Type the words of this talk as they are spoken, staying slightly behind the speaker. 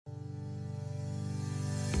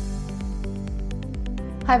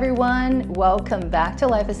Hi everyone, welcome back to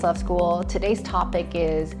Life is Love School. Today's topic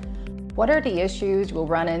is, what are the issues you'll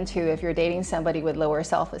run into if you're dating somebody with lower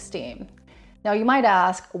self-esteem? Now you might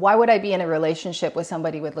ask, why would I be in a relationship with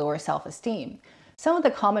somebody with lower self-esteem? Some of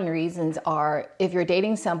the common reasons are if you're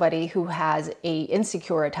dating somebody who has an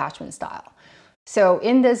insecure attachment style. So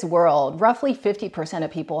in this world, roughly 50% of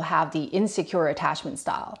people have the insecure attachment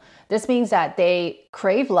style. This means that they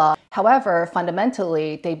crave love. However,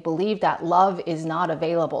 fundamentally, they believe that love is not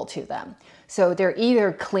available to them. So they're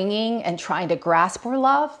either clinging and trying to grasp for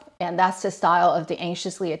love, and that's the style of the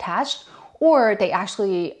anxiously attached, or they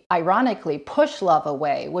actually ironically push love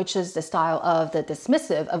away, which is the style of the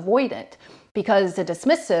dismissive avoidant. Because the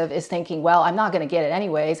dismissive is thinking, well, I'm not going to get it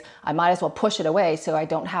anyways. I might as well push it away so I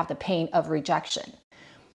don't have the pain of rejection.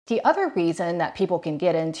 The other reason that people can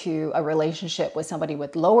get into a relationship with somebody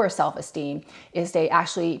with lower self-esteem is they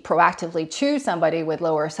actually proactively choose somebody with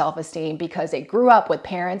lower self-esteem because they grew up with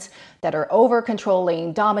parents that are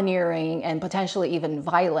over-controlling, domineering, and potentially even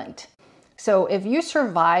violent. So if you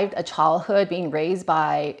survived a childhood being raised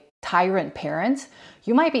by tyrant parents,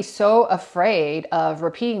 you might be so afraid of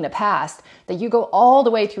repeating the past that you go all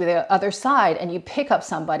the way to the other side and you pick up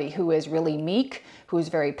somebody who is really meek, who's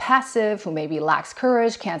very passive, who maybe lacks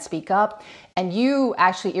courage, can't speak up, and you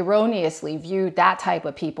actually erroneously view that type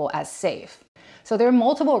of people as safe. So there are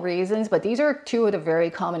multiple reasons, but these are two of the very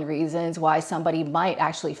common reasons why somebody might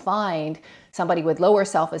actually find somebody with lower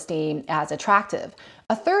self-esteem as attractive.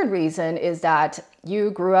 A third reason is that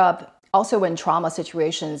you grew up also in trauma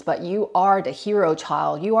situations, but you are the hero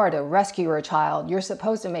child, you are the rescuer child. You're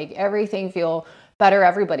supposed to make everything feel better,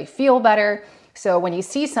 everybody feel better. So when you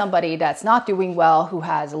see somebody that's not doing well, who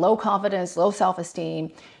has low confidence, low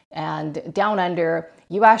self-esteem, and down under,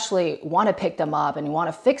 you actually want to pick them up and you want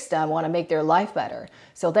to fix them, want to make their life better.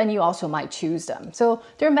 So then you also might choose them. So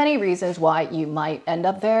there are many reasons why you might end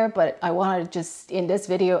up there, but I want to just in this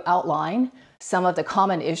video outline some of the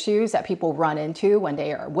common issues that people run into when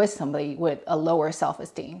they are with somebody with a lower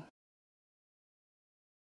self-esteem.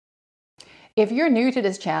 If you're new to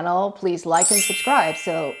this channel, please like and subscribe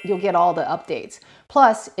so you'll get all the updates.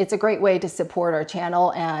 Plus, it's a great way to support our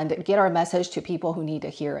channel and get our message to people who need to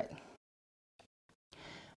hear it.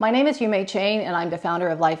 My name is Yumei Chang and I'm the founder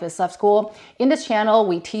of Life is Love School. In this channel,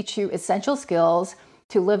 we teach you essential skills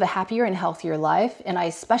to live a happier and healthier life, and I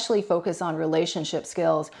especially focus on relationship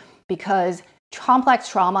skills because complex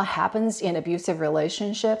trauma happens in abusive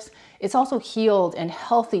relationships. It's also healed in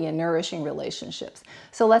healthy and nourishing relationships.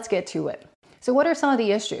 So let's get to it. So what are some of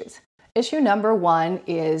the issues? Issue number one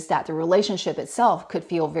is that the relationship itself could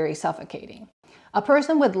feel very suffocating. A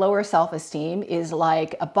person with lower self-esteem is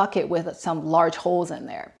like a bucket with some large holes in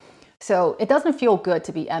there. So it doesn't feel good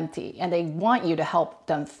to be empty, and they want you to help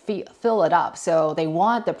them fill it up. So they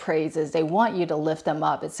want the praises, they want you to lift them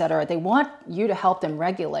up, etc. They want you to help them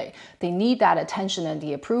regulate. They need that attention and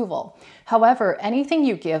the approval. However, anything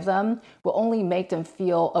you give them will only make them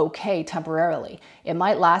feel okay temporarily. It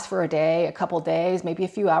might last for a day, a couple days, maybe a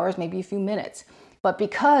few hours, maybe a few minutes. But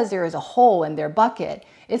because there is a hole in their bucket,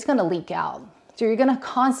 it's going to leak out. So you're going to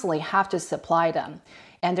constantly have to supply them.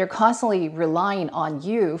 And they're constantly relying on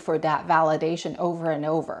you for that validation over and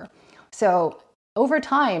over. So over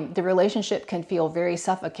time, the relationship can feel very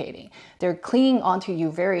suffocating. They're clinging onto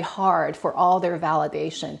you very hard for all their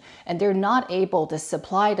validation, and they're not able to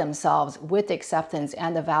supply themselves with acceptance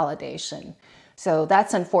and the validation. So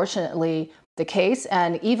that's unfortunately the case.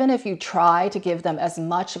 And even if you try to give them as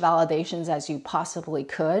much validations as you possibly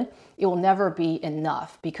could, it will never be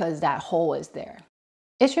enough because that hole is there.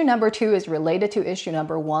 Issue number two is related to issue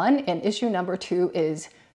number one, and issue number two is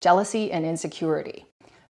jealousy and insecurity.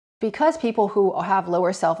 Because people who have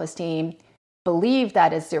lower self-esteem believe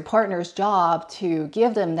that it's their partner's job to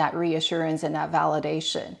give them that reassurance and that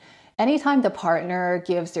validation. Anytime the partner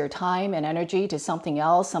gives their time and energy to something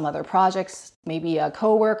else, some other projects, maybe a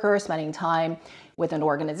coworker spending time with an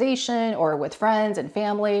organization or with friends and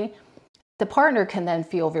family, the partner can then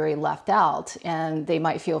feel very left out, and they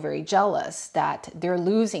might feel very jealous that they're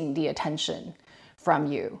losing the attention from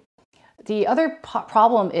you. The other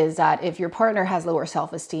problem is that if your partner has lower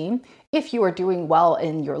self-esteem, if you are doing well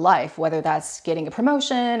in your life, whether that's getting a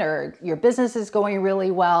promotion or your business is going really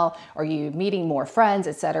well, or you meeting more friends,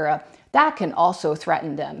 etc., that can also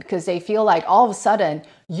threaten them because they feel like all of a sudden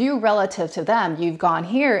you relative to them, you've gone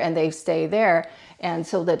here and they've stayed there. And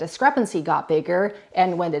so the discrepancy got bigger.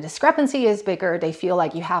 And when the discrepancy is bigger, they feel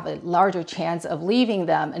like you have a larger chance of leaving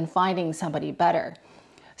them and finding somebody better.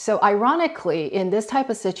 So ironically, in this type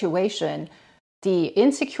of situation, the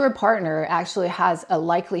insecure partner actually has a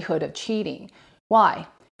likelihood of cheating. Why?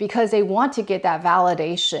 Because they want to get that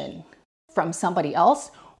validation from somebody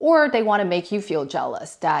else, or they want to make you feel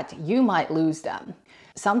jealous that you might lose them.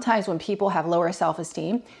 Sometimes when people have lower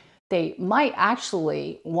self-esteem, they might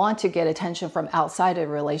actually want to get attention from outside of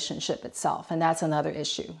the relationship itself, and that's another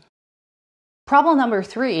issue. Problem number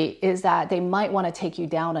 3 is that they might want to take you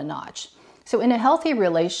down a notch. So in a healthy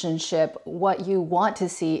relationship, what you want to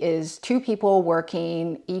see is two people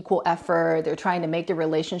working equal effort. They're trying to make the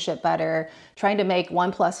relationship better, trying to make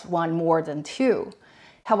 1 + 1 more than 2.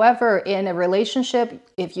 However, in a relationship,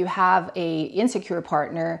 if you have an insecure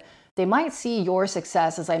partner, they might see your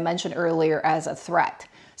success, as I mentioned earlier, as a threat.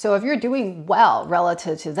 So if you're doing well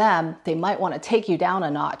relative to them, they might want to take you down a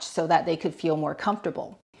notch so that they could feel more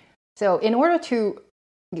comfortable. So in order to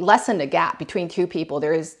lessen the gap between two people,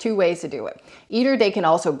 there is 2 ways to do it. Either they can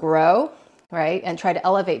also grow, right, and try to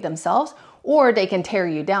elevate themselves, or they can tear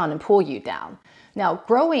you down and pull you down. Now,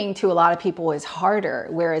 growing to a lot of people is harder,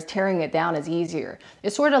 whereas tearing it down is easier.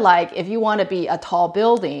 It's sort of like if you want to be a tall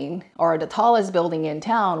building or the tallest building in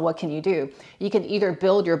town, what can you do? You can either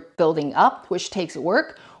build your building up, which takes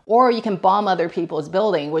work, or you can bomb other people's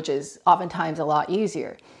building, which is oftentimes a lot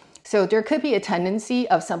easier. So there could be a tendency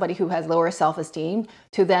of somebody who has lower self-esteem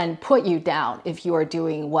to then put you down if you are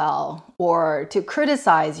doing well, or to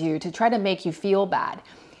criticize you, to try to make you feel bad.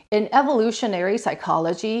 In evolutionary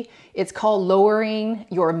psychology, it's called lowering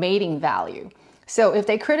your mating value. So if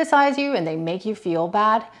they criticize you and they make you feel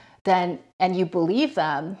bad, then, and you believe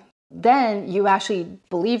them, then you actually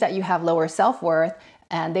believe that you have lower self-worth,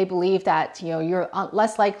 and they believe that, you're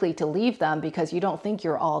less likely to leave them because you don't think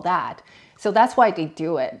you're all that. So that's why they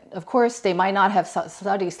do it. Of course, they might not have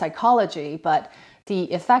studied psychology, but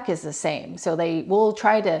the effect is the same. So they will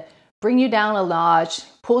try to bring you down a notch,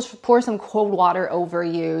 pour some cold water over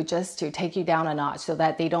you just to take you down a notch so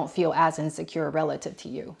that they don't feel as insecure relative to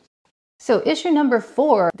you. So issue number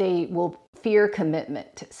 4, they will fear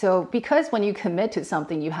commitment. So because when you commit to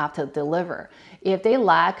something, you have to deliver. If they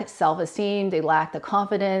lack self-esteem, they lack the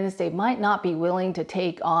confidence, they might not be willing to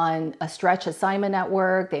take on a stretch assignment at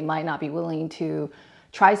work. They might not be willing to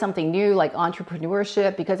try something new like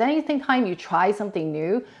entrepreneurship, because anytime you try something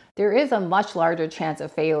new, there is a much larger chance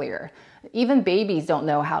of failure. Even babies don't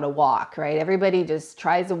know how to walk, right? Everybody just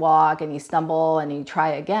tries to walk and you stumble and you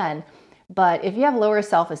try again. But if you have lower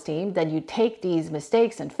self-esteem, then you take these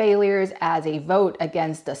mistakes and failures as a vote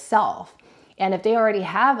against the self. And if they already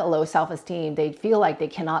have a low self-esteem, they feel like they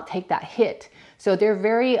cannot take that hit. So they're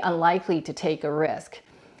very unlikely to take a risk.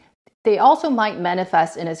 They also might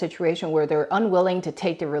manifest in a situation where they're unwilling to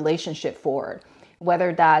take the relationship forward.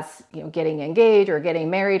 Whether that's getting engaged or getting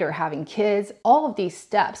married or having kids, all of these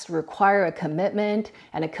steps require a commitment,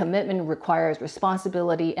 and a commitment requires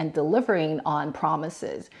responsibility and delivering on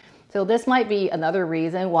promises. So this might be another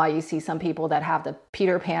reason why you see some people that have the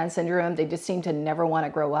Peter Pan syndrome. They just seem to never want to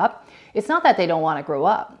grow up. It's not that they don't want to grow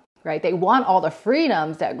up, right? They want all the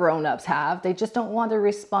freedoms that grown-ups have. They just don't want the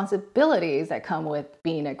responsibilities that come with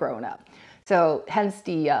being a grown-up. So hence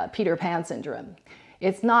the Peter Pan syndrome.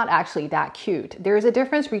 It's not actually that cute. There's a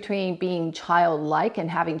difference between being childlike and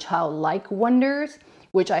having childlike wonders,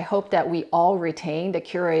 which I hope that we all retain: the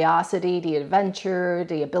curiosity, the adventure,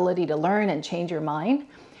 the ability to learn and change your mind.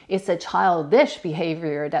 It's a childish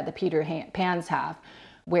behavior that the Peter Pans have,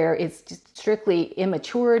 where it's just strictly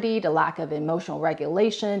immaturity, the lack of emotional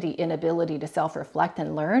regulation, the inability to self-reflect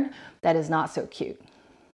and learn, that is not so cute.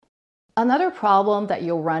 Another problem that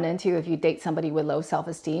you'll run into if you date somebody with low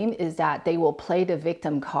self-esteem is that they will play the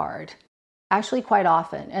victim card, actually quite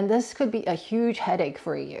often. And this could be a huge headache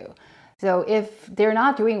for you. So if they're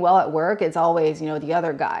not doing well at work, it's always, the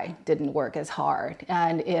other guy didn't work as hard.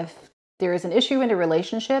 And if there is an issue in a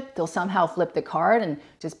relationship, they'll somehow flip the card and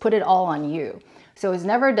just put it all on you. So it's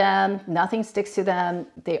never them, nothing sticks to them,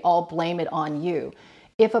 they all blame it on you.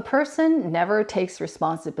 If a person never takes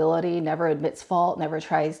responsibility, never admits fault, never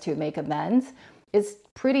tries to make amends, it's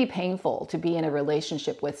pretty painful to be in a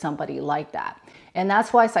relationship with somebody like that. And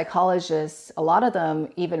that's why psychologists, a lot of them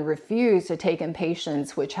even refuse to take in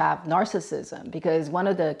patients which have narcissism, because one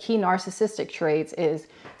of the key narcissistic traits is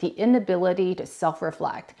the inability to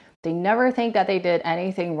self-reflect. They never think that they did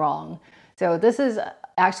anything wrong. So this is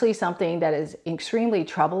actually something that is extremely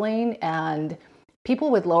troubling, and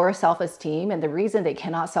people with lower self-esteem, and the reason they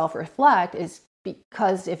cannot self-reflect is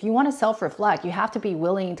because if you want to self-reflect, you have to be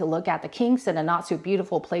willing to look at the kinks and the not so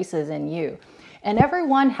beautiful places in you. And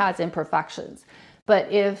everyone has imperfections.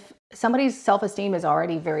 But if somebody's self-esteem is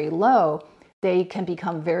already very low, they can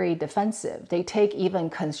become very defensive. They take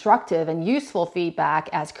even constructive and useful feedback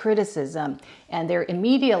as criticism, and they're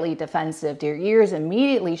immediately defensive. Their ears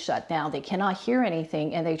immediately shut down. They cannot hear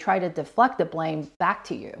anything, and they try to deflect the blame back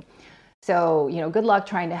to you. So, good luck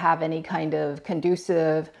trying to have any kind of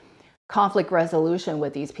conducive conflict resolution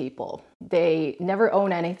with these people. They never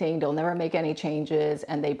own anything, they'll never make any changes,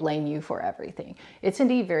 and they blame you for everything. It's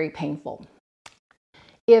indeed very painful.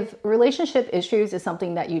 If relationship issues is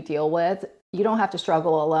something that you deal with, you don't have to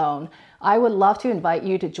struggle alone. I would love to invite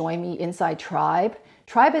you to join me inside Tribe.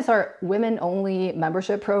 Tribe is our women-only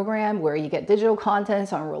membership program where you get digital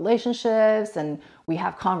contents on relationships, and we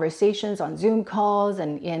have conversations on Zoom calls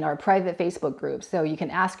and in our private Facebook group, so you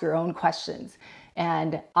can ask your own questions.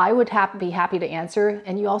 And I would be happy to answer.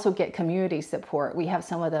 And you also get community support. We have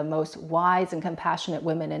some of the most wise and compassionate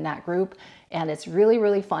women in that group. And it's really,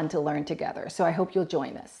 really fun to learn together. So I hope you'll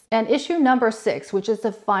join us. And issue number 6, which is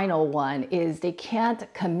the final one, is they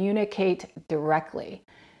can't communicate directly.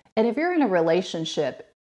 And if you're in a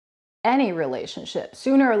relationship, any relationship,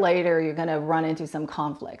 sooner or later, you're going to run into some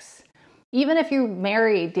conflicts. Even if you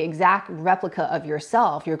marry the exact replica of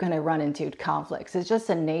yourself, you're going to run into conflicts. It's just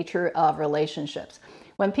the nature of relationships.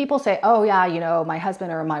 When people say, oh yeah, my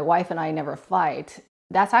husband or my wife and I never fight,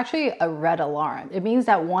 that's actually a red alarm. It means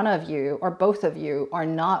that one of you or both of you are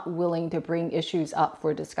not willing to bring issues up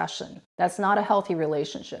for discussion. That's not a healthy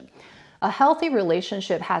relationship. A healthy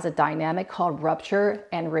relationship has a dynamic called rupture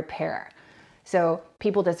and repair. So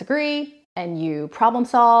people disagree, and you problem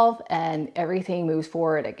solve, and everything moves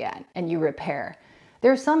forward again, and you repair.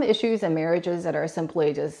 There are some issues in marriages that are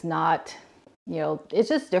simply just not, it's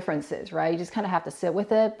just differences, right? You just kind of have to sit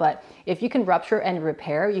with it. But if you can rupture and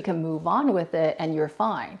repair, you can move on with it and you're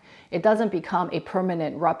fine. It doesn't become a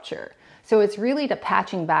permanent rupture. So it's really the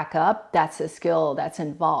patching back up that's a skill that's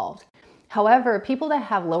involved. However, people that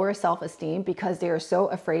have lower self-esteem because they are so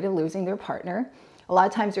afraid of losing their partner, a lot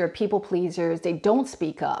of times they're people pleasers. They don't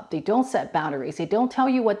speak up. They don't set boundaries. They don't tell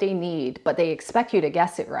you what they need, but they expect you to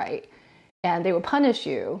guess it right. And they will punish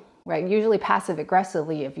you, right? Usually passive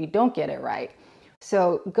aggressively if you don't get it right.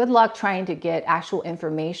 So good luck trying to get actual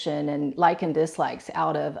information and like and dislikes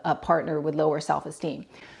out of a partner with lower self-esteem.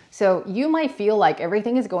 So you might feel like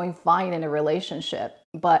everything is going fine in a relationship,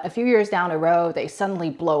 but a few years down the road, they suddenly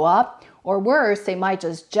blow up. Or worse, they might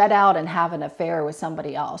just jet out and have an affair with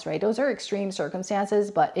somebody else, right? Those are extreme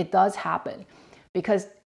circumstances, but it does happen because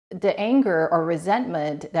the anger or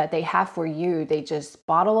resentment that they have for you, they just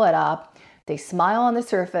bottle it up. They smile on the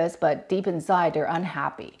surface, but deep inside, they're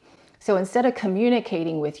unhappy. So instead of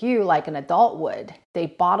communicating with you like an adult would, they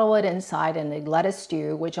bottle it inside and they let it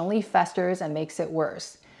stew, which only festers and makes it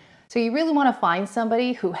worse. So you really want to find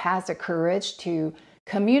somebody who has the courage to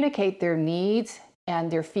communicate their needs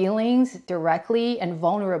and their feelings directly and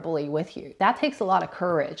vulnerably with you. That takes a lot of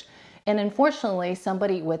courage. And unfortunately,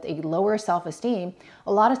 somebody with a lower self-esteem,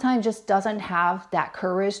 a lot of times just doesn't have that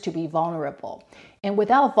courage to be vulnerable. And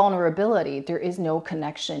without vulnerability, there is no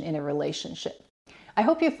connection in a relationship. I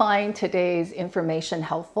hope you find today's information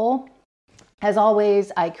helpful. As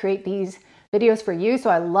always, I create these videos for you, so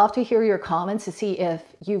I love to hear your comments to see if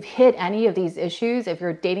you've hit any of these issues, if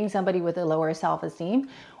you're dating somebody with a lower self-esteem,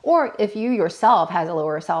 or if you yourself has a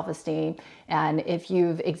lower self-esteem and if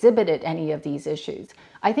you've exhibited any of these issues.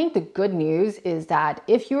 I think the good news is that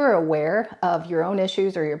if you're aware of your own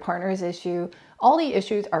issues or your partner's issue, all the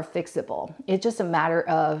issues are fixable. It's just a matter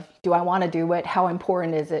of, do I want to do it? How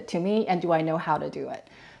important is it to me? And do I know how to do it?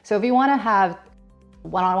 So if you want to have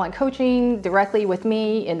one-on-one coaching directly with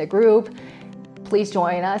me in the group, please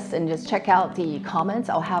join us and just check out the comments.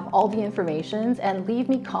 I'll have all the information and leave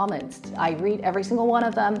me comments. I read every single one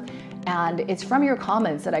of them, and it's from your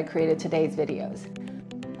comments that I created today's videos.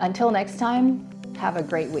 Until next time, have a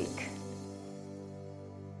great week.